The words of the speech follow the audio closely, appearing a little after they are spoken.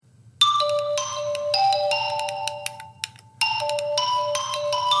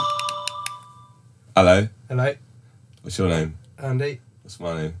Hello. Hello. What's your name? Andy. What's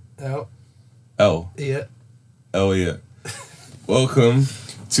my name? L. Yeah. Welcome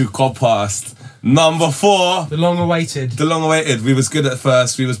to CodPast number 4. The long-awaited. We was good at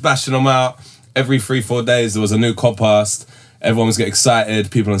first. We was bashing them out. Every 3-4 days there was a new CodPast. Everyone was getting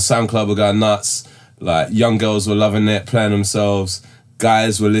excited. People on SoundCloud were going nuts. Like, young girls were loving it, playing themselves.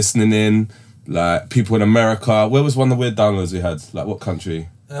 Guys were listening in. Like, people in America. Where was one of the weird downloads we had? Like, what country?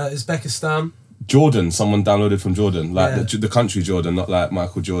 Uzbekistan. Jordan. Someone downloaded from Jordan. Like, yeah. the country Jordan, not like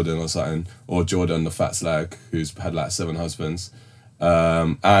Michael Jordan or something. Or Jordan, the fat slag, who's had like 7 husbands.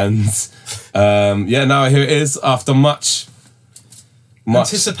 Now here it is. After much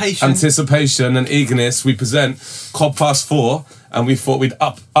anticipation and eagerness, we present CodPast 4, and we thought we'd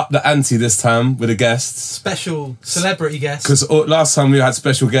up the ante this time with a guest. Special celebrity guest. Because last time we had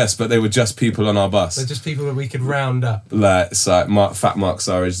special guests, but they were just people on our bus. They're just people that we could round up. Like, it's like Fat Mark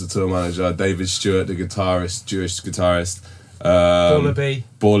Sarridge, the tour manager, David Stewart, the guitarist, Jewish guitarist.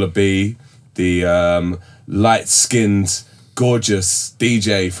 Baller B, the light-skinned, gorgeous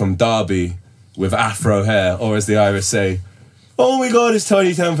DJ from Derby with afro hair, or as the Irish say, oh my God, it's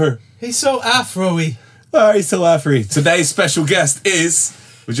Tiny Temper. He's so afro-y. Oh, he's so afro-y. Today's special guest is,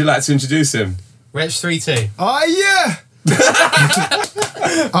 would you like to introduce him? Reg32. Oh, yeah!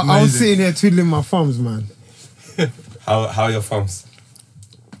 I was sitting here twiddling my thumbs, man. How are your thumbs?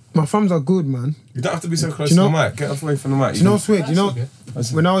 My thumbs are good, man. You don't have to be so close to the mic. Get away from the mic. Do you know what's weird?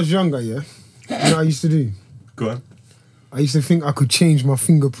 When I was younger, you know what I used to do? Go on. I used to think I could change my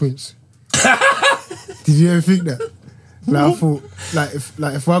fingerprints. Did you ever think that? Like, I thought,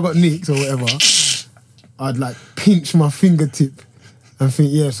 if I got nicked or whatever, I'd like pinch my fingertip and think,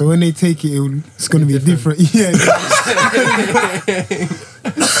 yeah, so when they take it, it's going to be different. Yeah.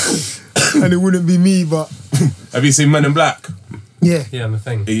 And it wouldn't be me, but... Have you seen Men in Black? Yeah. Yeah, on the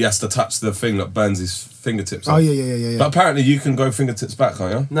thing. He has to touch the thing that burns his fingertips off. Oh, yeah. But apparently you can grow fingertips back,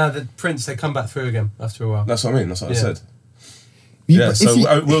 can't you? No, the prints, they come back through again after a while. That's what I mean. That's what I said. Yeah,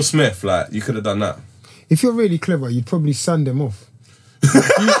 so Will Smith, like, you could have done that. If you're really clever, you'd probably sand them off.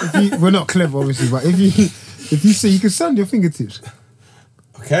 We're not clever, obviously, but if you say you can sand your fingertips.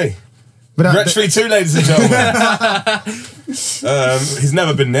 Okay. Reg32, ladies and gentlemen. He's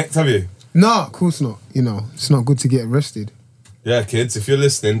never been nicked, have you? No, of course not. You know, it's not good to get arrested. Yeah, kids, if you're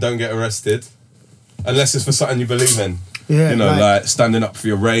listening, don't get arrested. Unless it's for something you believe in. Yeah, you know, like standing up for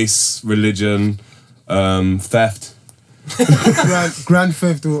your race, religion, theft. Grand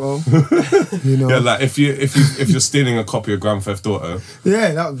Theft Auto. You know. Yeah, like if you're stealing a copy of Grand Theft Auto.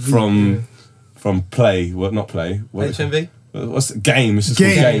 Yeah, that would be from Play, not Play. HMV? What's the game? It's just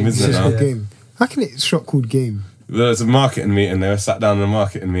called Game, isn't it now? Game. How can it shop called Game? There's a marketing meeting. They were sat down in a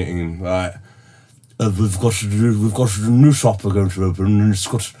marketing meeting and like, we've got a new shop we're going to open, and it's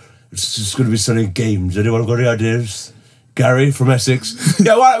going to be selling games. Anyone got any ideas? Gary from Essex.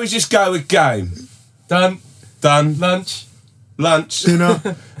 Yeah, why don't we just go with Game? Done. Lunch. Dinner.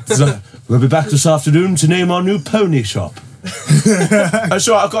 So, we'll be back this afternoon to name our new pony shop. That's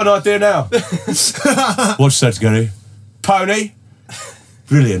right, I've got an idea now. What's that, Gary? Pony?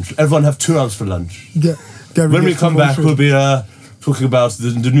 Brilliant. Everyone have 2 hours for lunch. When we come back, we'll be talking about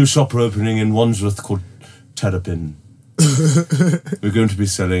the new shop we're opening in Wandsworth called Terrapin. We're going to be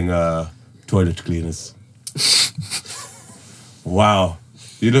selling toilet cleaners. Wow.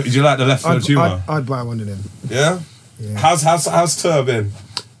 Do you like the left field humour? I'd buy one of them. Yeah? How's tour been?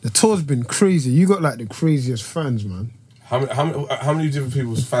 The tour's been crazy. You got like the craziest fans, man. How many different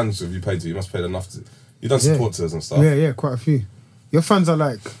people's fans have you paid to? You must have paid enough to... You've done support tours and stuff. Yeah, quite a few. Your fans are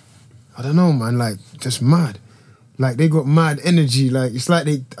like, I don't know, man, like just mad. Like they got mad energy. Like it's like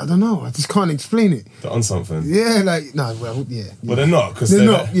I don't know. I just can't explain it. They're on something. Yeah, like well, yeah. Well, they're not because they're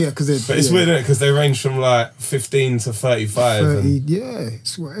not. Yeah, because they're. But it's weird, isn't it? Because they range from like 15 to 35. 30, yeah,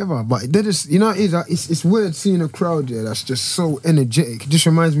 it's whatever. But they're just, you know, it's weird seeing a crowd there that's just so energetic. It just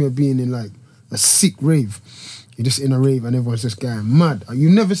reminds me of being in like a sick rave. You're just in a rave and everyone's just going mad. You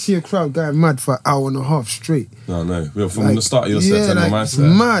never see a crowd going mad for an hour and a half straight. No. From the start of your set to my set.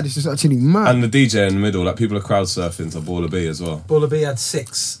 It's mad. It's just actually mad. And the DJ in the middle, like people are crowd surfing to Baller B as well. Baller B had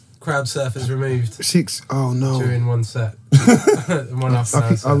 6 crowd surfers removed. 6? Oh no. During one set. One after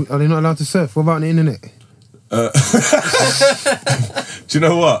Are they not allowed to surf? What about the internet? Do you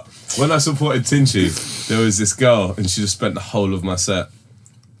know what? When I supported Tinchi, there was this girl and she just spent the whole of my set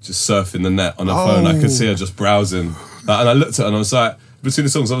just surfing the net on her phone. I could see her just browsing. And I looked at her and I was like, between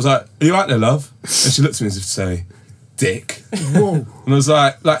the songs, I was like, are you out there, love? And she looked at me as if to say, dick. Whoa. And I was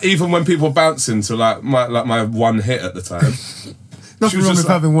like even when people were bouncing to like my one hit at the time. Nothing wrong with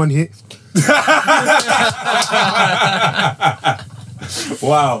having one hit.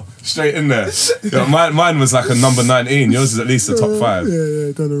 Wow, straight in there. Yeah, mine was like a number 19. Yours is at least a top 5.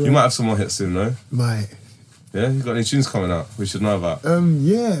 Yeah, done alright. You might have some more hits soon, though. Might. Yeah, you got any tunes coming out we should know about?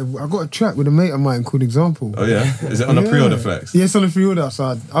 Yeah, I got a track with a mate of mine called Example. Oh yeah, is it on a pre-order flex? Yeah, it's on a pre-order. So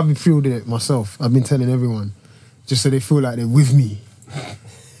I've been pre-ordering it myself. I've been telling everyone, just so they feel like they're with me.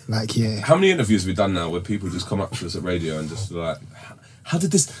 Like, yeah. How many interviews have we done now where people just come up to us at radio and just like, how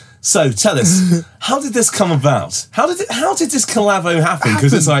did this? So tell us, how did this come about? How did this collabo happen?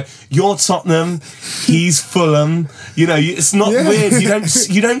 Because it's like you're Tottenham, he's Fulham. You know, it's not weird.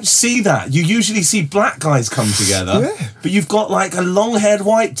 You don't see that. You usually see black guys come together, but you've got like a long-haired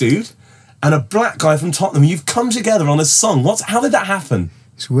white dude and a black guy from Tottenham. You've come together on a song. How did that happen?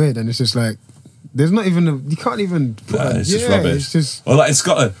 It's weird, and it's just like there's not even you can't even. It's just rubbish. It's just. Or like it's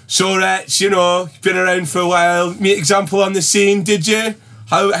got a Shorets, you know, been around for a while. Meet Example on the scene, did you?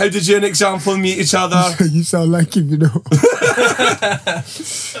 How did you and Example meet each other? You sound like him, you know.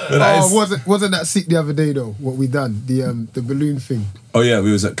 Wasn't that sick the other day though? What we done, the balloon thing. Oh yeah,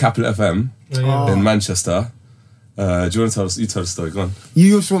 we was at Capital FM in Manchester. Do you want to tell us? You tell the story. Go on.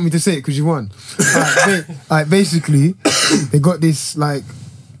 You just want me to say it because you won. Basically, they got this like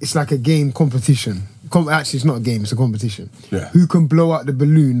it's like a game competition. Actually, it's not a game; it's a competition. Yeah. Who can blow out the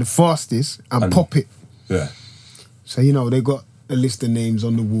balloon the fastest and pop it? Yeah. So you know they got a list of names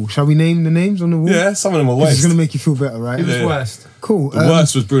on the wall. Shall we name the names on the wall? Yeah, some of them were It's waste. going to make you feel better, right? It was worst. Cool. The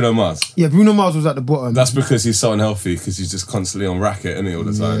worst was Bruno Mars. Yeah, Bruno Mars was at the bottom. That's because he's so unhealthy because he's just constantly on racket, isn't he, all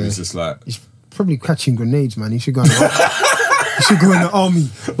the time? Yeah. He's just like... He's probably catching grenades, man. He should go in the army.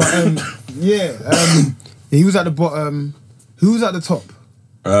 But he was at the bottom. Who was at the top?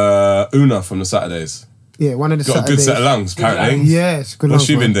 Una from the Saturdays. Yeah, one of the Got Saturdays. a good set of lungs, apparently. Yes, good What's lungs,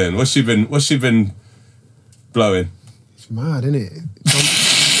 she been man. doing? What's she been blowing? It's mad, isn't it?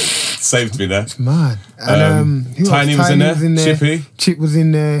 Saved me there. It's mad. And who Tiny else? was in there. Chippy. Chip was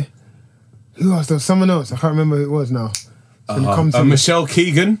in there. Who else? There was someone else. I can't remember who it was now. Michelle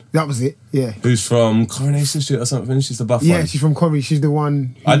Keegan, That was it. Yeah. who's from Coronation Street or something. She's the buff Yeah, one. she's from Corrie. She's the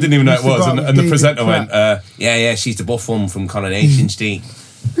one. I didn't even know it used to was. go out And, with and the David presenter Platt. went, yeah, she's the buff one from Coronation Street.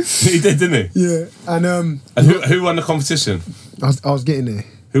 He did, didn't he? Yeah, and And who won the competition? I was getting there.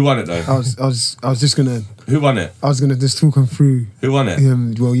 Who won it though? I was just gonna. Who won it? I was gonna just talk him through. Who won it?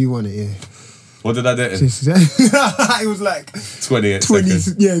 Well, you won it, yeah. What did I do? It was like 28 20.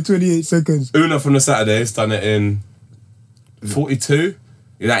 seconds. Yeah, 28 seconds. Una from the Saturdays done it in 42.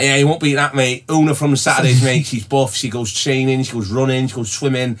 You're like, yeah, you won't beat that, mate. Una from the Saturdays, mate. She's buff. She goes training. She goes running. She goes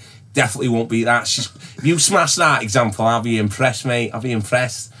swimming. Definitely won't beat that. If you smash that Example, I'll be impressed, mate. I'll be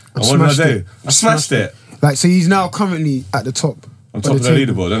impressed. And what did I do? I smashed it. Like, so he's now currently at the top. On top of the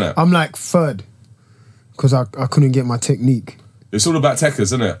table. leaderboard, isn't it? I'm like third because I couldn't get my technique. It's all about techers,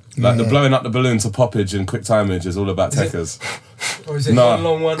 isn't it? Like the Yeah. blowing up the balloon to poppage and quick timage is all about techers. Or is it No. one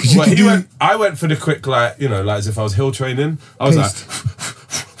long one? Well, I went for the quick, like as if I was hill training. I was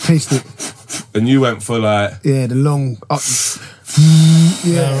Taste it. and you went for like, Yeah, the long up.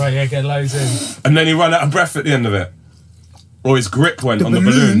 Yeah, right, yeah, get loads in. and then he ran out of breath at the end of it. Or his grip went on the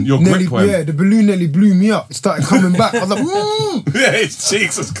balloon. Your nearly, grip went. Yeah, the balloon nearly blew me up. It started coming back. I was like, Yeah, his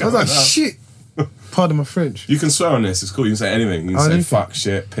cheeks was I coming was like, out. shit. Pardon my French. You can swear on this. It's cool. You can say anything. You can say anything. fuck,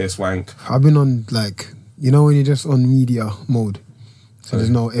 shit, piss, wank. I've been on like, you know when you're just on media mode. So there's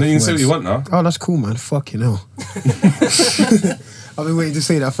no F Then you can say what words. you want now. Oh, that's cool, man. Fucking hell. I've been waiting to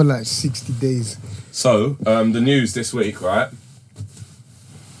say that for like 60 days. So, the news this week, right?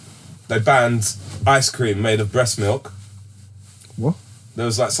 They banned ice cream made of breast milk. What? There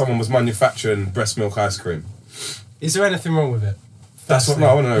was like someone was manufacturing breast milk ice cream. Is there anything wrong with it? That's what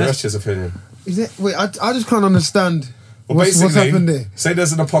I want to know. Resh's opinion. Is it? Wait, I just can't understand Well, what's happened there. say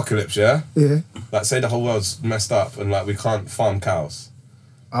there's an apocalypse, yeah? Yeah. Like, say the whole world's messed up and like we can't farm cows.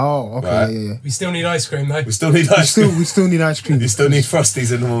 Oh, okay, Right. yeah. We still need ice cream though. We still need ice cream. We still need ice cream. You still need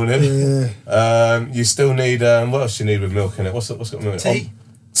Frosties in the morning. Yeah. You still need what else you need with milk in it? What's got milk? Tea.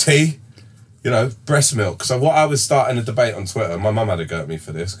 Tea. You know, breast milk. So what I was starting a debate on Twitter, my mum had a go at me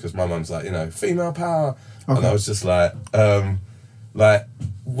for this because my mum's like, female power, and I was just like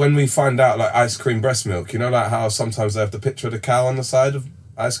when we find out like ice cream breast milk, like how sometimes they have the picture of the cow on the side of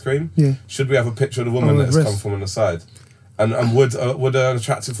ice cream. Yeah. Should we have a picture of the woman the that's breast. come from on the side? And would an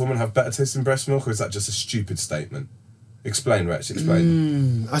attractive woman have better tasting breast milk, or is that just a stupid statement? Explain, Rex.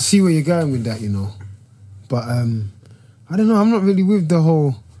 Explain. I see where you're going with that, but I don't know. I'm not really with the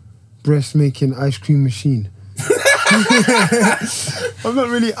whole breast making ice cream machine. I'm not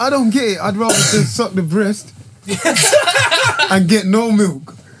really. I don't get it. I'd rather just suck the breast and get no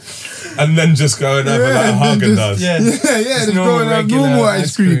milk. And then just go and have like a Haagen does. Yeah, Just go and have normal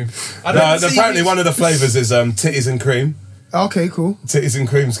ice cream. I don't see Apparently this- one of the flavours is titties and cream. Okay, cool. Titties and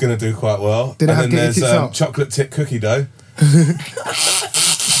cream's gonna do quite well. Did I and have then get your there's tits out? chocolate tit cookie dough.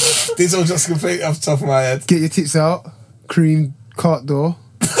 These all just completely off the top of my head. Get your tits out. Cream cart door.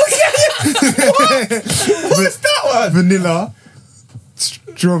 What is that one? Vanilla.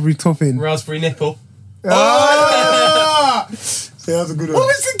 Strawberry topping. Raspberry nipple. Ah! Yeah, that's a good one. What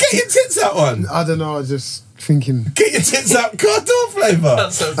was the get your tits out one? I don't know. I was just thinking. Get your tits out car door flavour.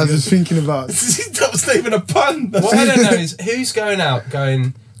 That sounds I was good. just thinking about. That was not even a pun. What I don't know is who's going out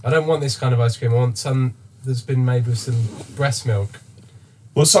going, I don't want this kind of ice cream. I want some that's been made with some breast milk.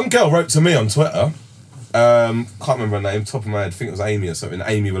 Well, some girl wrote to me on Twitter. Can't remember her name, top of my head. I think it was Amy or something.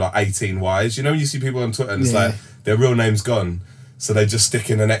 Amy with like 18 Ys. You know when you see people on Twitter and it's Yeah. like their real name's gone, so they just stick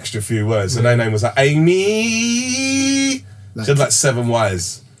in an extra few words. And her name was like Amy. She had like 7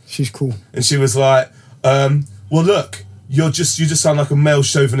 Ys, She's cool. and she was like, "Well, look, you just sound like a male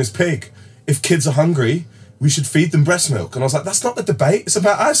chauvinist pig. If kids are hungry, we should feed them breast milk." And I was like, "That's not the debate. It's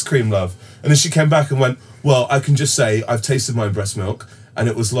about ice cream, love." And then she came back and went, "Well, I can just say I've tasted my own breast milk, and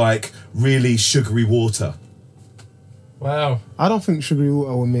it was like really sugary water." Wow. I don't think sugary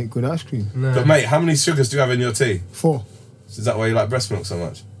water will make good ice cream. No. But mate, how many sugars do you have in your tea? 4. Is that why you like breast milk so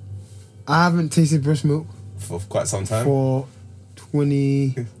much? I haven't tasted breast milk For quite some time? for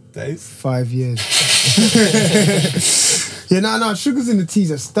 25 Days? years. Yeah, no, sugars in the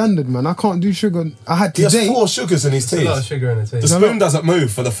teas are standard, man. I can't do sugar. I had He has today. 4 sugars in his There's a lot of tea. sugar in a tea. The spoon doesn't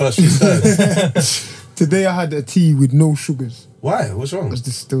move for the first few stirs. Today I had a tea with no sugars. Why? What's wrong?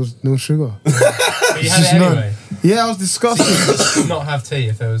 There was no sugar. But you had just it none. anyway. Yeah, I was disgusted. Not have tea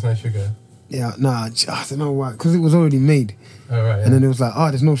if there was no sugar. Yeah, nah, I don't know why. Because it was already made. Oh, right. Yeah. And then it was like,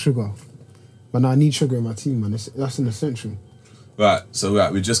 there's no sugar. But now I need sugar in my tea, man. That's an essential. Right,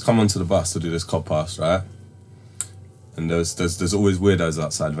 so we just come onto the bus to do this CodPast, right? And there's always weirdos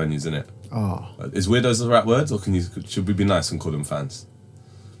outside venues, innit? Oh. Is weirdos the right words, or should we be nice and call them fans?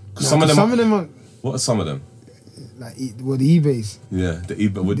 'Cause Some of them are What are some of them? like, the eBays. Yeah, the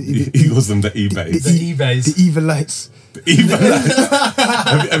he calls them the eBays. The eBays. The Evilites. The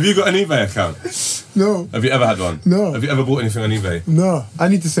eBay. have you got an eBay account? No, Have you ever had one? No. Have you ever bought anything on eBay? no. I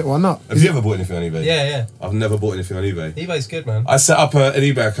need to set one up. Have you ever bought anything on eBay? Yeah. I've never bought anything on eBay. eBay's good, man. I set up an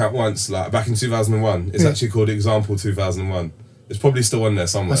eBay account once, like back in 2001. It's Yeah. actually called Example 2001. It's probably still on there I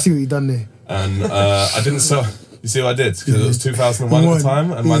somewhere. see what you done there. And I didn't sell. You see what I did? Because it was 2001 at the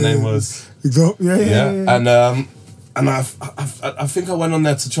time, and my Yeah. name was Example. Yeah. And I think I went on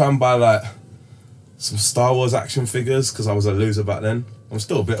there to try and buy like some Star Wars action figures because I was a loser back then. I'm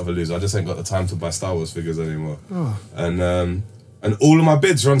still a bit of a loser. I just ain't got the time to buy Star Wars figures anymore. Oh. And all of my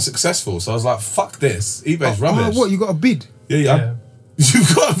bids were unsuccessful, so I was like, "Fuck this! eBay's rubbish." What, you got a bid? Yeah.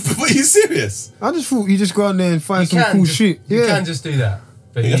 You've got? Are you serious? I just thought you just go out there and find You some can cool just, shit. You Yeah. can just do that.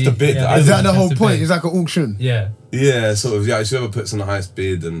 But You have to bid. Is that the you whole have to point? bid. It's like an auction. Yeah. Yeah, sort of. Yeah, whoever puts on the highest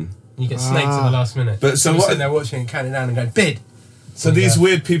bid and. You get snaked at the last minute. But so You're what- sitting there watching and counting down and going, bid! So these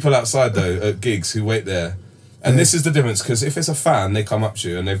weird people outside though at gigs who wait there, and this is the difference because if it's a fan, they come up to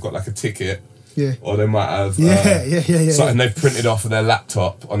you and they've got like a ticket, Yeah. or they might have Yeah. something they've printed off of their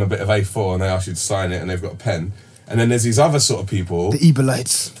laptop on a bit of A4 and they ask you to sign it and they've got a pen. And then there's these other sort of people, The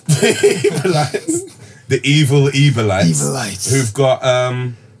Ebelites. the evil Ebelites, Ebelites. who've got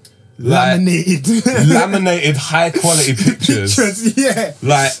Laminated. laminated high quality pictures, Yeah.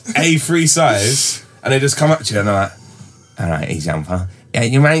 like A3 size, and they just come up to you and they're like, "All right, example, yeah,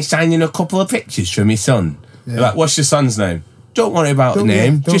 you mind signing a couple of pictures from your son?" Yeah. They're like, "What's your son's name?" "Don't worry about Don't the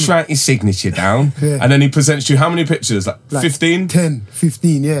name, worry, don't just worry." write your signature down." Yeah. And then he presents you how many pictures? Like 15? 10,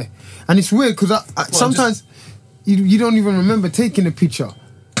 15, yeah. And it's weird because I sometimes you don't even remember taking a picture.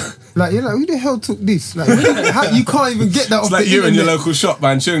 Like, you're like, who the hell took this? Like, you can't even get that off It's like the you in your internet. local shop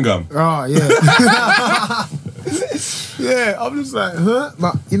buying chewing gum. Oh, yeah. Yeah, I'm just like, huh?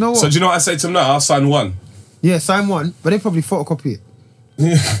 But you know what? So do you know what I say to them now? I'll sign one. Yeah, sign one, but they probably photocopy it.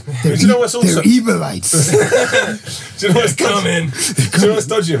 Do you know what's also? They're Ebelites. Do you know what's Coming! Do you know what's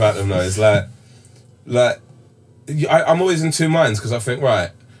dodgy about them though? It's I'm always in two minds because I think, right,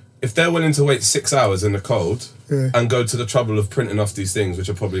 if they're willing to wait 6 hours in the cold and go to the trouble of printing off these things, which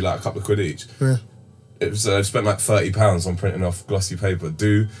are probably like a couple of quid each, Yeah. they've spent like £30 on printing off glossy paper.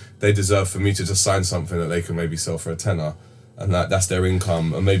 Do they deserve for me to just sign something that they can maybe sell for a tenner? And that's their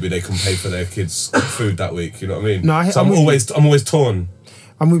income, and maybe they can pay for their kids' food that week. You know what I mean? No, so I'm I'm with always torn.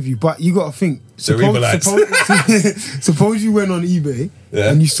 I'm with you, but you got to think. They're Ebelites. Suppose you went on eBay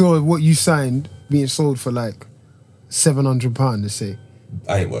and you saw what you signed being sold for like £700, let's say.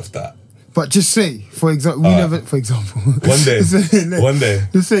 I ain't worth that. But just say, for example, For example, One day. One day.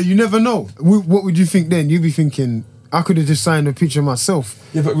 Just say you never know. What would you think then? You'd be thinking, I could have just signed a picture myself.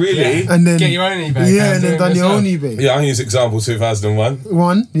 Yeah, but really... And then... Get your own eBay. Yeah, and then done your own eBay. Yeah, I use example 2001.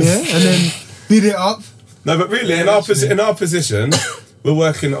 And then bid it up. No, but really, in our position,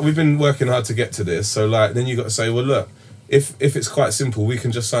 we've been working hard to get to this. So, like, then you got to say, well, look, if it's quite simple, we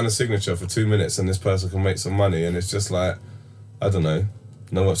can just sign a signature for 2 minutes and this person can make some money. And it's just like, I don't know,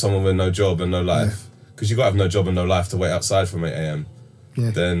 someone with no job and no life. Because you got to have no job and no life to wait outside from 8 a.m. Yeah.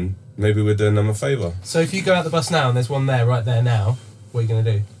 Then maybe we're doing them a favour. So if you go out the bus now and there's one there, right there now, what are you going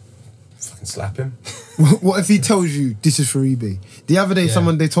to do? Fucking slap him. What if he tells you this is for eBay? The other day,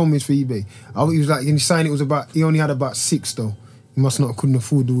 they told me it's for eBay. He was like, in his sign, he only had about 6 though. He must not couldn't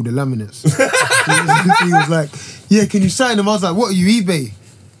afford all the laminates. He was like, yeah, can you sign them? I was like, what are you, eBay?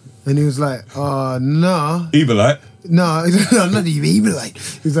 And he was like, nah. eBay? Nah, no, not eBay. He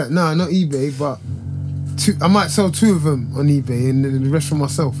was like, nah, not eBay, but I might sell 2 of them on eBay and the rest for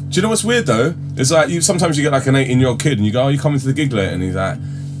myself. Do you know what's weird though? It's like sometimes you get like an 18-year-old kid and you go, oh, you coming to the gig later? And he's like,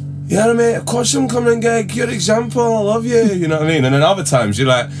 yeah, mate, of course I'm coming and get a good example, I love you, you know what I mean? And then other times you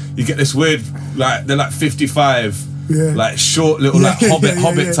get this weird, like, they're like 55, like short little like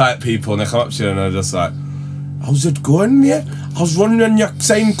hobbit type people, and they come up to you and they're just like, how's it going, mate? I was wondering you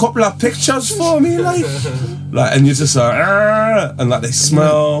signed a couple of pictures for me, like, and you're just like, and like they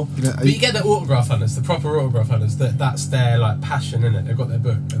smell. But you get the autograph hunters, the proper autograph hunters, that's their like passion, innit? They've got their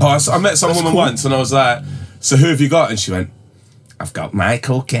book. I met some woman once and I was like, so who have you got? And she went, I've got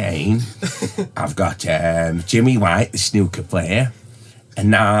Michael Caine, I've got Jimmy White, the snooker player, and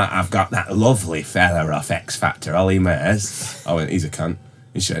now I've got that lovely fella off X Factor, Ollie Murs. I went, he's a cunt.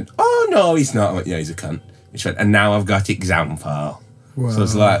 And she went, oh no, he's not. I went, yeah, he's a cunt. And she went, and now I've got example. Wow. So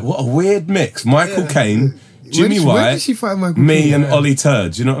it's like, what a weird mix. Michael Caine, Jimmy White, did she find Michael me Caine? and Ollie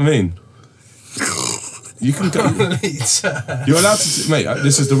Turd, do you know what I mean? You can go. You're allowed to, mate.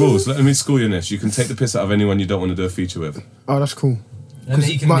 This is the rules. Let me school you in this. You can take the piss out of anyone you don't want to do a feature with. Oh, that's cool. And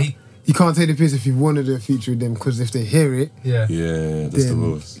you can't take the piss if you want to do a feature with them, because if they hear it, yeah, that's the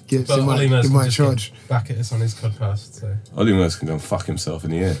rules. They might charge. Back at us on his CodPast. So Ollie Murs can go and fuck himself in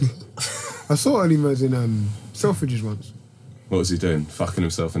the air. I saw Ollie Murs in Selfridges once. What was he doing? Fucking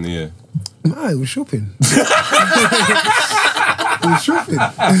himself in the air. Nah, he was shopping. He was shopping.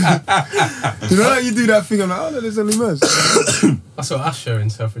 You know how you do that thing? I'm like, oh no, there's Ollie Murs. I saw Usher in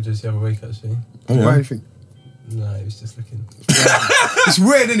Selfridges the other week actually. Oh, yeah. Why do you think? No, he was just looking. It's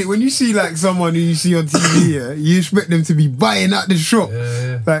weird, isn't it? When you see like someone who you see on TV, you expect them to be buying at the shop.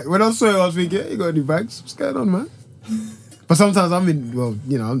 Yeah. Like when I saw him, I was thinking, hey, you got any bags? What's going on, man? But sometimes I ain't got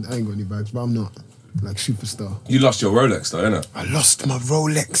any bags, but I'm not like superstar. You lost your Rolex though, innit? I lost my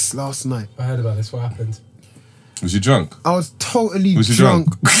Rolex last night. I heard about this. What happened? Was you drunk? I was totally Was you drunk.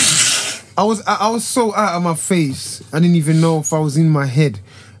 I was so out of my face. I didn't even know if I was in my head.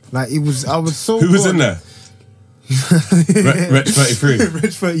 Like I was so. Who was in there? Reg 33.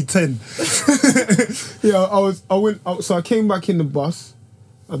 Reg 3010. Yeah, I went out, so I came back in the bus.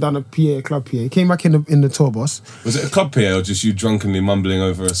 I done a club PA. Came back in the tour bus. Was it a club PA or just you drunkenly mumbling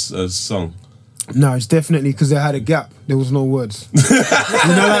over a song? No, it's definitely because they had a gap. There was no words. You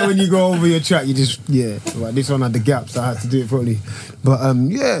know, like when you go over your track, you just Like this one had the gap, so I had to do it properly.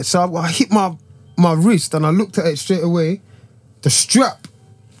 But so I hit my wrist and I looked at it straight away. The strap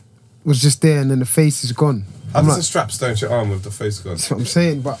was just there, and then the face is gone. How does the strap stay on your arm with the face gone? That's what I'm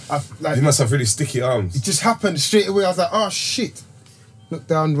saying, but You must have really sticky arms. it just happened straight away. I was like, oh shit. Looked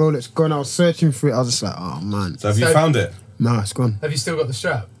down, Rolex gone. I was searching for it. I was just like, oh man. So have you found it? Nah, it's gone. Have you still got the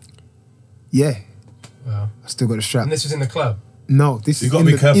strap? Yeah, Wow. I still got the strap. And this was in the club? No, this You've is got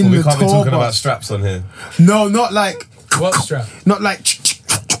to be careful. We can't be tour talking about bus. straps on here. No, not like. What strap? Not like.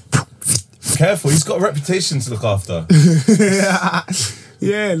 Careful, he's got a reputation to look after.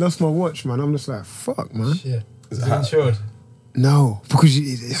 Yeah, lost my watch, man. I'm just like, fuck, man. Shit. Is it it insured? No, because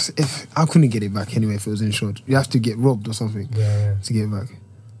if I couldn't get it back anyway if it was insured. You have to get robbed or something to get it back.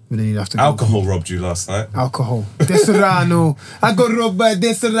 But then you'd have to Alcohol robbed you last night. Alcohol. Deserano. I got robbed by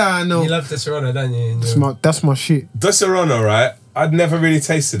Deserano. You love the Serrano, don't you? That's my shit. The Serrano, right? I'd never really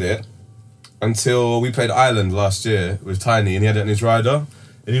tasted it until we played Ireland last year with Tiny, and he had it in his rider,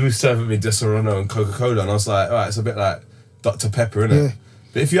 and he was serving me De Serrano and Coca-Cola, and I was like, all right, it's a bit like Dr. Pepper, innit? Yeah.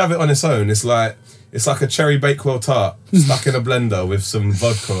 But if you have it on its own, it's like a cherry Bakewell tart stuck in a blender with some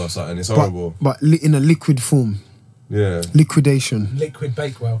vodka or something. It's horrible. But in a liquid form. Yeah. Liquidation. Liquid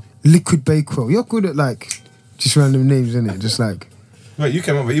Bakewell. Liquid Bakewell. You're good at like just random names, innit? Just like. Wait, you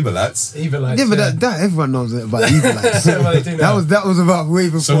came up with Eberlats? Eberlats. Yeah, but that everyone knows it about Eberlats. Well, they do now. that was about way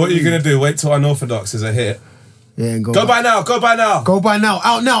before. So what are you gonna do? Wait till Unorthodox is a hit. Yeah, and Go buy now. Go buy now. Go buy now.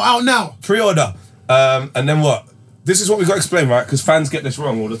 Out now. Pre-order. And then what? This is what we've got to explain, right? Because fans get this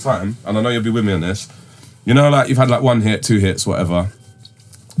wrong all the time, and I know you'll be with me on this. You know, like you've had like 1 hit, 2 hits, whatever,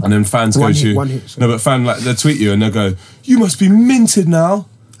 and then fans go to you. One hit. Sorry. No, but fan like they'll tweet you and they'll go, "You must be minted now."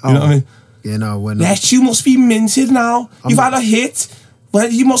 You know what I mean? Yeah, no, we're not. Yes, you must be minted now. You've had a hit. Well,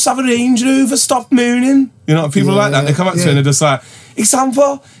 you must have a Range Rover. Stop mooning. You know, people like that. They come up to you and they're just like,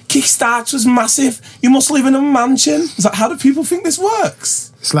 example, Kickstart was massive. You must live in a mansion. It's like, how do people think this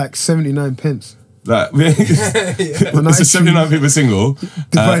works? It's like 79 pence. Like, it's a 79p single.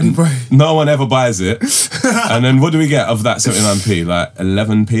 Divided by. No one ever buys it. And then what do we get of that 79p? Like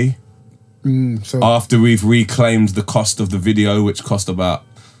 11p? So After we've reclaimed the cost of the video, which cost about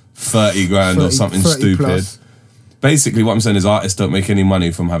 30 grand or something 30 stupid. plus. Basically, what I'm saying is artists don't make any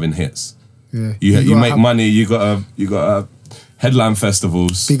money from having hits. Yeah. You make money. You got a headline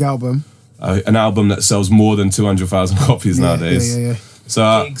festivals. Big album. An album that sells more than 200,000 copies nowadays. Yeah.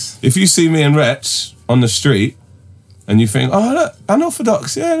 So if you see me and Wretch on the street and you think, oh look,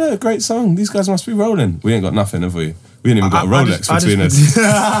 Unorthodox, yeah, look, great song. These guys must be rolling. We ain't got nothing, have we? We ain't even got a Rolex between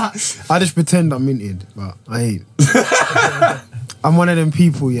us. I just pretend I'm minted, but I ain't. I'm one of them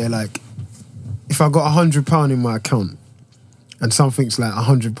people, yeah, like, if I got £100 in my account and something's like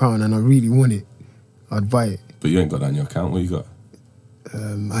 £100 and I really want it, I'd buy it. But you ain't got that in your account. What you got?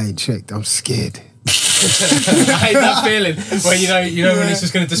 I ain't checked. I'm scared. I hate that feeling when you know when it's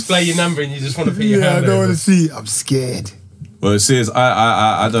just going to display your number and you just want to put your hand I don't over. want to see it. I'm scared. Well, see,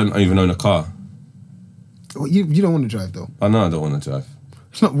 I don't even own a car. Well, you don't want to drive though. I know I don't want to drive.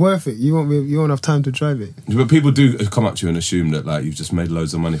 It's not worth it. You won't have time to drive it. But people do come up to you and assume that like you've just made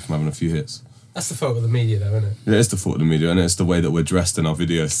loads of money from having a few hits. That's the fault of the media, though, isn't it? Yeah, it's the fault of the media, and it's the way that we're dressed in our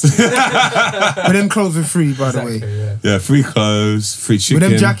videos. But them clothes were free, by the way. Yeah, free clothes, free chicken.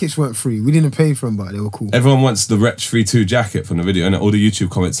 But them jackets weren't free. We didn't pay for them, but they were cool. Everyone wants the Wretch 3-2 jacket from the video, and all the YouTube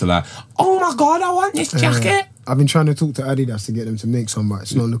comments are like, "Oh my god, I want this jacket." I've been trying to talk to Adidas to get them to make some, but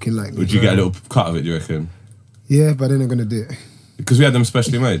it's not looking like. Would you get a little cut of it? Do you reckon? Yeah, but they're not gonna do it. Because we had them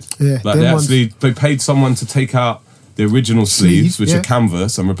specially made. Yeah, like they paid someone to take out the original sleeves, which are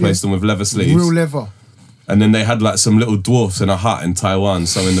canvas, and replace them with leather sleeves. Real leather. And then they had like some little dwarfs in a hut in Taiwan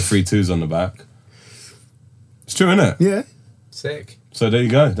sewing the 3-2s on the back. It's true, isn't it? Yeah. Sick. So there you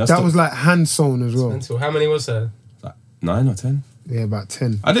go. That was like hand sewn as well. Mental. How many was there? Like 9 or 10. Yeah, about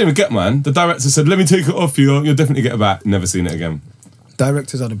 10. I didn't even get mine. The director said, "Let me take it off you. You'll definitely get it back." Never seen it again.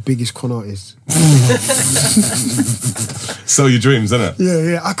 Directors are the biggest con artists. Sell your dreams, isn't it?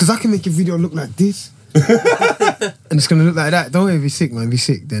 Yeah. Because I can make your video look like this. And it's going to look like that. Don't worry, be sick, man. Be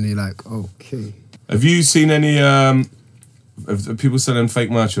sick. Then you're like, okay. Have you seen any of people selling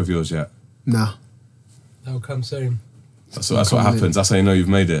fake merch of yours yet? Nah. That'll come soon. That's what happens. That's how you know you've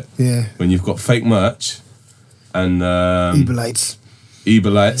made it. Yeah. When you've got fake merch and Ebolites.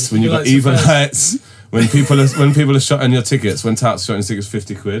 When you've got Ebolites. When people are shotting your tickets, when touts shotting tickets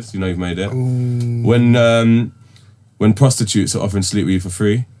 50 quid, you know you've made it. Ooh. When prostitutes are offering sleep with you for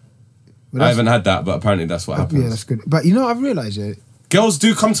free. I haven't had that, but apparently that's what happens. Yeah, that's good. But you know, I've realised, girls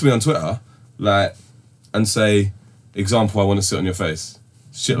do come to me on Twitter, like, and say, example, I want to sit on your face.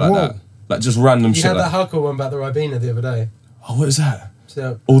 Shit like that. Like just random shit. You had like that hardcore one about the Ribena the other day. Oh, what is that?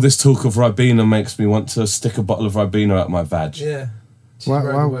 So, all this talk of Ribena makes me want to stick a bottle of Ribena out my vag. Yeah.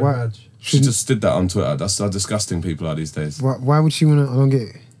 Why? She just did that on Twitter. That's how disgusting people are these days. Why would she want to? I don't get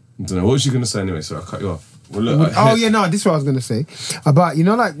it. I don't know. What was she going to say anyway? So I cut you off. Well, look, this is what I was going to say. About, you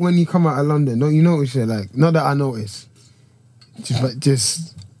know, like when you come out of London, don't you notice it? Like, not that I notice.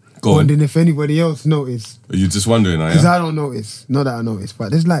 Just wondering if anybody else noticed. Are you just wondering, are you? Because I don't notice. Not that I notice.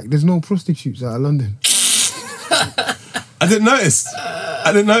 But there's no prostitutes out of London. I didn't notice.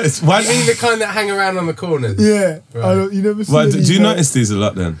 Why? You mean the kind that hang around on the corners? Yeah. Right. You never see Why, do you notice these a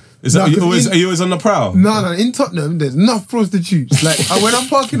lot then? Are you always on the prowl? No. In Tottenham, there's enough prostitutes. Like when I'm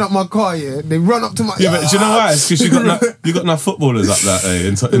parking up my car, they run up to my. Yeah, but do you know why? It's because you got enough footballers up that day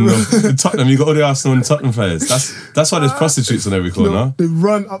in Tottenham. You got all the Arsenal and Tottenham players. That's why there's prostitutes on every corner. No, they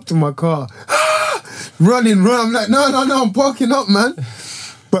run up to my car, running. I'm like, no, I'm parking up, man.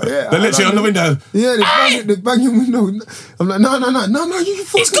 But yeah, they're literally on the window. Yeah, they bang your window. I'm like, no, you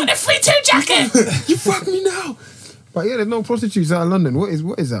fuck me. He's got a 3-2 jacket. You fuck me now. But yeah, there's no prostitutes out of London. What is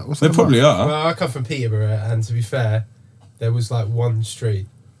that? What's there that probably about? are. Well, I come from Peterborough, and to be fair, there was like one street.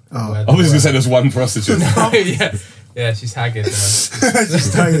 I was going to say there's one prostitute. Yeah, she's haggard now.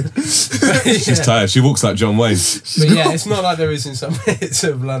 She's tired. She's tired. She walks like John Wayne. But yeah, it's not like there is in some bits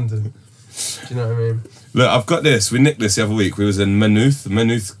of London. Do you know what I mean? Look, I've got this. We nicked this the other week. We was in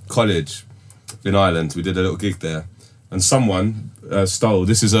Maynooth College in Ireland. We did a little gig there. And someone stole,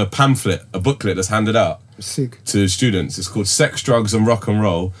 this is a pamphlet, a booklet that's handed out to students. It's called Sex, Drugs and Rock and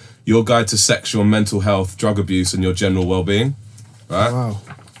Roll, Your Guide to Sexual and Mental Health, Drug Abuse and Your General Well-Being. Right? Wow.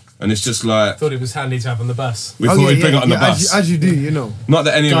 And it's just like... Thought it was handy to have on the bus. We thought we'd bring it on the bus. As you do, you know. Not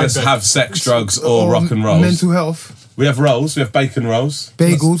that any of us Guide have sex, drugs, or rock and rolls. Mental health. We have rolls. We have bacon rolls.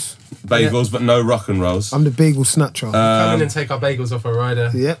 Bagels. Bagels, but no rock and rolls. I'm the bagel snatcher. Come in and take our bagels off our rider.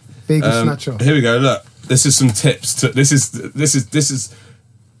 Yep. Bagel snatcher. Here we go. Look, this is some tips. This is.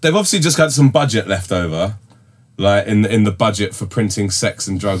 They've obviously just got some budget left over, like in the budget for printing sex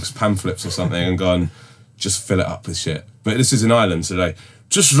and drugs pamphlets or something, and gone, just fill it up with shit. But this is in Ireland today.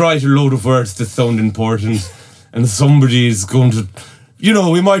 Just write a load of words that sound important, and somebody is going to,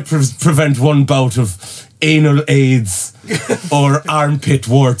 we might prevent one bout of anal AIDS or armpit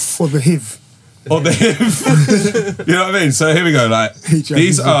warts. Or the HIV. Or the HIV. You know what I mean? So here we go. Like,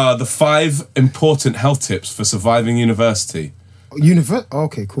 these are the 5 important health tips for surviving university.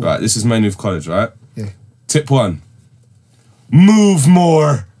 Okay, cool. Right, this is Maynooth College, right? Yeah. Tip 1. Move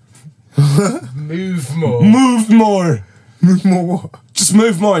more. Move more. Move more. Move more what? Just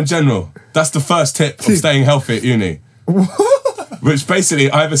move more in general. That's the first tip of staying healthy at uni. Which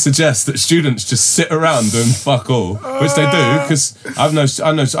basically either suggests that students just sit around doing fuck all, which they do, because I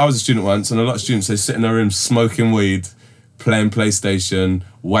was a student once, and a lot of students, they sit in their rooms smoking weed, playing PlayStation,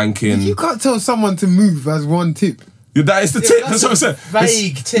 wanking. You can't tell someone to move as one tip. Yeah, that is the tip. That's what I'm saying.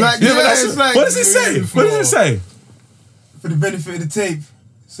 Vague tip. Like, Yeah, but it's like, what does it say? What does it say? For the benefit of the tape, it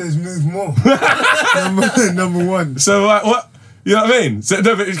says move more. number 1. So what? You know what I mean? So,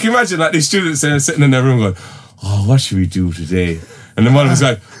 no, but can you imagine like these students sitting in their room going, "Oh, what should we do today?" And then one of them's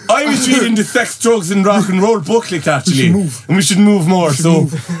like, "I was reading the sex, drugs, and rock and roll booklet actually, and we should move more." So,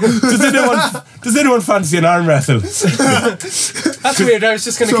 does anyone fancy an arm wrestle? That's weird. I was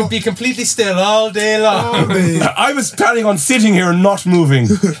just going to be completely still all day long. I was planning on sitting here and not moving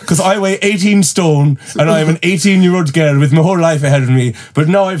because I weigh 18 stone and I am an 18-year-old girl with my whole life ahead of me. But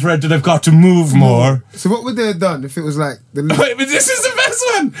now I've read that I've got to move more. So what would they have done if it was like the? Wait, but this is the best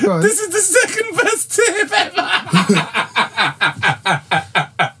one. This is the second best tip ever.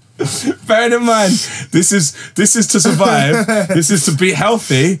 Bearing in mind, this is to survive. This is to be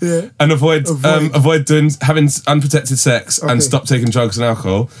healthy and avoid having unprotected sex and stop taking drugs and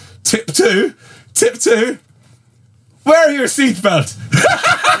alcohol. Tip 2. Wear your seatbelt.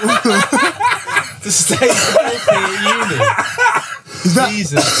 To stay healthy at uni.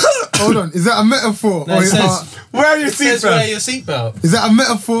 Jesus. Hold on, is that a metaphor? No, it says, wear your wear your seatbelt. seatbelt. Is that a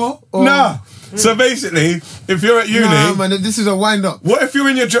metaphor? Or? No. So basically, if you're at uni, Nah, man, this is a wind up. What if you're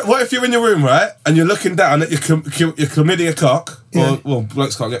in your room, right, and you're looking down at your chlamydia cock? Yeah. Well,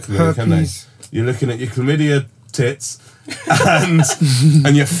 blokes can't get chlamydia, can they? Herpes. You're looking at your chlamydia tits, and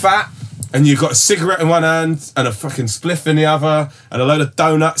and you're fat, and you've got a cigarette in one hand and a fucking spliff in the other, and a load of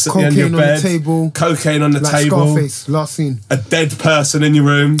donuts at the end of your bed. Cocaine on the table. Cocaine on the Like table. Scarface, last scene. A dead person in your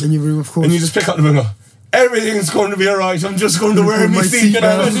room. In your room, of course. And you just pick up the book and go, everything's going to be alright, I'm just going to wear my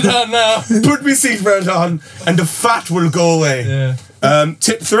seatbelt. Put it on now. Put my seatbelt on, and the fat will go away. Yeah.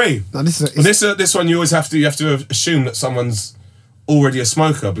 Tip 3. Now, this is This one you always have to assume that someone's already a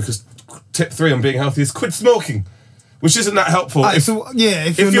smoker, because tip 3 on being healthy is quit smoking, which isn't that helpful. If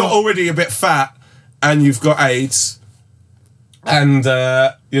you're not already a bit fat and you've got AIDS, and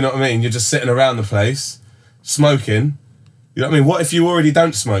you know what I mean, you're just sitting around the place smoking. You know what I mean? What if you already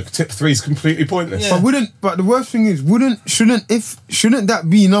don't smoke? Tip 3 is completely pointless. Yeah. But the worst thing is, shouldn't that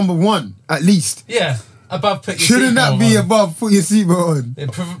be number 1 at least? Yeah. Above put your Shouldn't that seatbelt be on. above put your seatbelt on?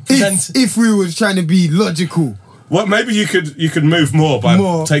 It prevents. If we was trying to be logical. Well, maybe you could move more by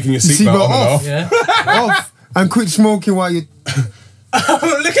taking your seatbelt on and off. Yeah. Off and quit smoking while you.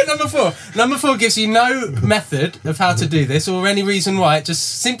 Look at number 4. Number 4 gives you no method of how to do this or any reason why. It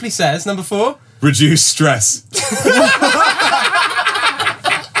just simply says, number 4, reduce stress.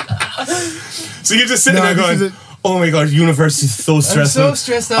 So you're just sitting there going, oh my god, university is so stressful. I'm so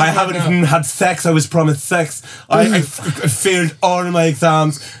stressed out. I haven't even had sex. I was promised sex. I failed all of my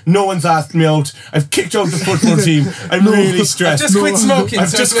exams. No one's asked me out. I've kicked out the football team. I'm really stressed. I've just quit smoking. I've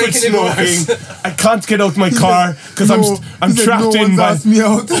so just it's quit making it worse. smoking. I can't get out my car because I'm trapped in my. Asked me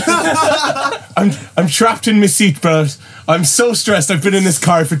out. I'm trapped in my seatbelt. I'm so stressed. I've been in this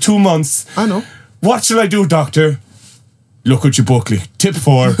car for 2 months. I know. What shall I do, doctor? Look at your booklet. Tip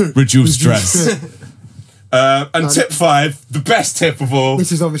 4, reduce stress. And tip 5, the best tip of all.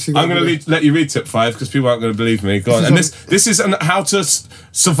 This is obviously. I'm going to let you read tip 5 because people aren't going to believe me. Go on. And this is how to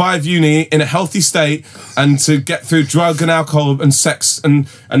survive uni in a healthy state and to get through drug and alcohol and sex and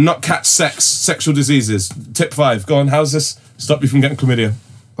not catch sexual diseases. Tip 5. Go on. How's this stop you from getting chlamydia?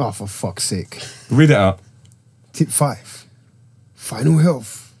 Oh, for fuck's sake. Read it out. Tip 5. Final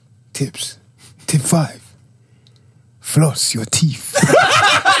health tips. Tip 5. Floss your teeth.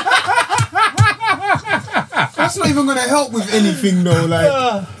 That's not even gonna help with anything though.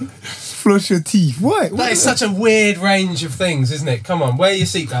 Like, flush your teeth. What? That is such a weird range of things, isn't it? Come on, wear your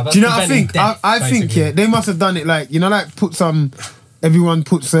seatbelt. Do you know what I think? I think they must have done it like, like put some. Everyone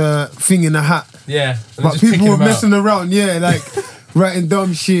puts a thing in a hat. Yeah. But people were messing around. Yeah, like. Writing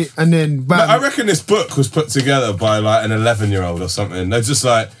dumb shit and then bam. I reckon this book was put together by like an 11-year-old or something. They're just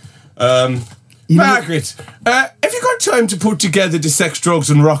like, Margaret, have you got time to put together the sex, drugs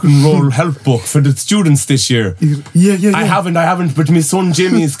and rock and roll help book for the students this year? Yeah. I haven't, but my son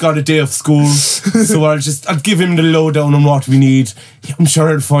Jimmy's got a day of school, so I'll give him the lowdown on what we need. I'm sure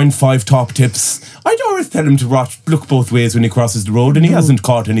I'll find 5 top tips. I'd always tell him to look both ways when he crosses the road, and he hasn't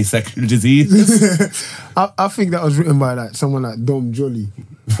caught any sexual disease. I think that was written by like someone like Dom Jolly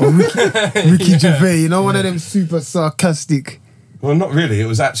or Ricky Gervais, one of them super sarcastic. Well, not really.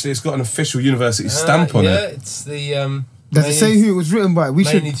 It's got an official university stamp on it. Yeah, it's the... Does it say who it was written by?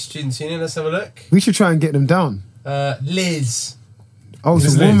 Maynard Students' Union, let's have a look. We should try and get them down. Liz. Oh,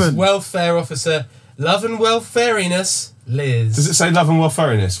 it's a woman. Welfare officer, love and welfariness, Liz. Does it say love and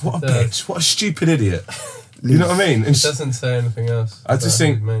welfariness? What a bitch. What a stupid idiot. You know what I mean? It doesn't say anything else. I just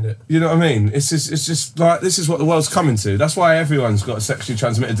think, you know what I mean? It's just like, this is what the world's coming to. That's why everyone's got sexually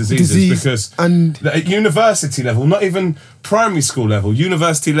transmitted diseases. Because at university level, not even primary school level,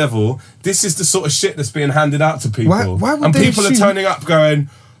 university level, this is the sort of shit that's being handed out to people. Why would and they people are turning up going,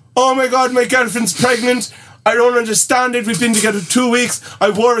 oh my God, my girlfriend's pregnant. I don't understand it. We've been together 2 weeks. I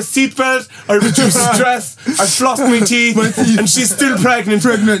wore a seatbelt. I reduced stress. I flossed my teeth. And she's still pregnant.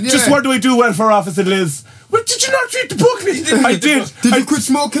 Just what do I do welfare officer, Liz? Well, did you not read the book? I did. Did you quit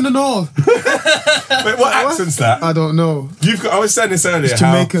smoking and all? Wait, what accent's that? I don't know. I was saying this earlier. It's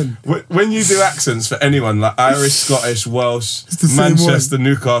Jamaican. When you do accents for anyone, like Irish, Scottish, Welsh, Manchester,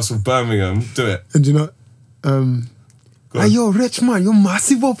 Newcastle, Birmingham, do it. And you know, hey, yo, rich man, you're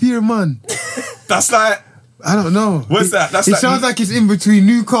massive up here, man. That's like... I don't know. What's that? It sounds like it's in between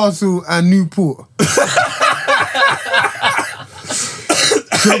Newcastle and Newport.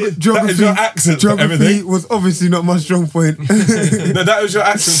 That is your accent for everything. Geography was obviously not my strong point. No, that was your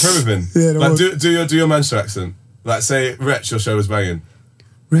accent for everything. Yeah, like do your Manchester accent. Like say, Rich, your show was banging.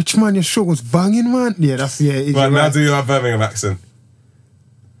 Rich man, your show was banging, man. Yeah, that's Right, now do your Birmingham accent.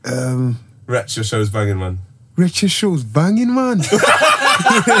 Rich, your show was banging, man. Rich, your show's banging, man.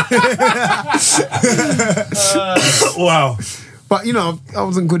 Wow. But I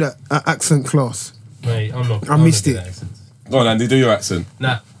wasn't good at accent class. Mate, I'm not. I missed it. Go on, Andy, do your accent.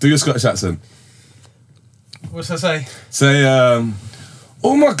 Nah. Do your Scottish accent. What's I say? Say,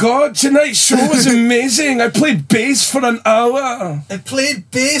 oh my God, tonight's show was amazing. I played bass for an hour. I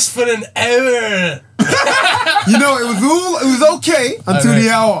played bass for an hour. It was okay until the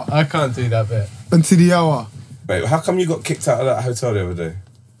hour. I can't do that bit. Until the hour. Wait, how come you got kicked out of that hotel the other day?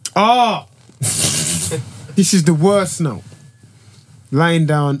 This is the worst now. Lying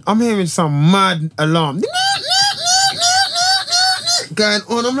down, I'm hearing some mad alarm going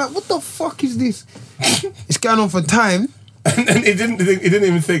on. I'm like, what the fuck is this? It's going on for time. And he didn't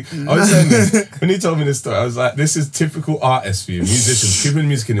even think. I was saying this when he told me this story. I was like, "This is typical artists for you, musicians. People in the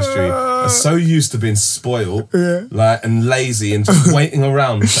music industry are so used to being spoiled, and lazy, and just waiting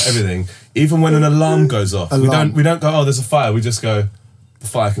around for everything. Even when an alarm goes off, we don't go. Oh, there's a fire. We just go. The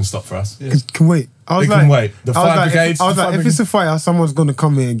fire can stop for us. Yeah. Can wait. They can wait. The fire brigade. I was like, if it's a fire, someone's gonna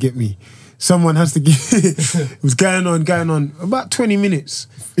come here and get me. Someone has to get. It was going on about 20 minutes.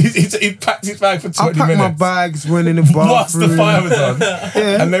 He packed his bag for 20 minutes. I packed my bags, went in the bathroom. Whilst the fire was on.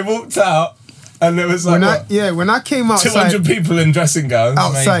 And they walked out, and there was like, when I came outside. 200 people in dressing gowns.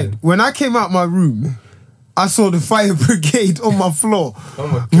 Outside. Amazing. When I came out my room, I saw the fire brigade on my floor,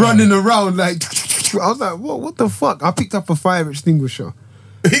 running around like. I was like, what the fuck? I picked up a fire extinguisher.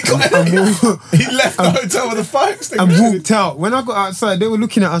 He left the hotel with a fire extinguisher. And walked out. When I got outside, they were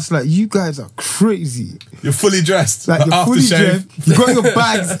looking at us like, you guys are crazy. You're fully dressed. Like you're fully dressed. You got your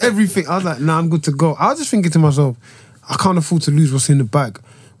bags, everything. I was like, nah, I'm good to go. I was just thinking to myself, I can't afford to lose what's in the bag.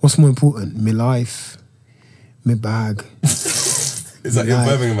 What's more important? My life, my bag. Is that your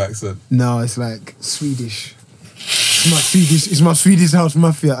Birmingham accent? No, it's like Swedish. It's my Swedish house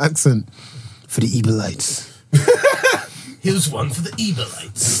mafia accent for the Ebelites. Here's one for the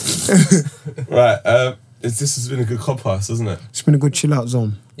Ebelites. Right, this has been a good CodPast, hasn't it? It's been a good chill out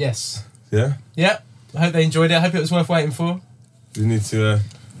zone. Yes. Yeah? Yeah. I hope they enjoyed it. I hope it was worth waiting for. You need to,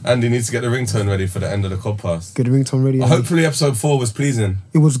 Andy needs to get the ringtone ready for the end of the CodPast. Get the ringtone ready. Hopefully episode 4 was pleasing.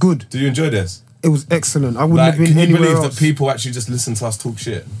 It was good. Did you enjoy this? It was excellent. I wouldn't have been anywhere else. Can you believe that people actually just listen to us talk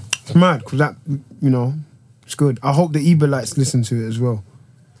shit? It's mad, because that, it's good. I hope the Ebelites listen to it as well.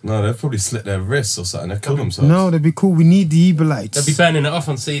 No, they'll probably slit their wrists or something. They'll kill themselves. No, they'd be cool. We need the Ebelites. They'll be burning it off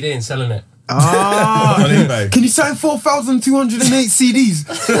on CD and selling it. Ah, on eBay. can you sign 4,208 CDs?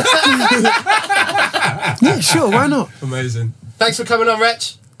 Yeah, sure, why not? Amazing. Thanks for coming on,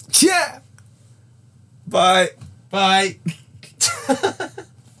 Wretch. Yeah. Bye. Bye.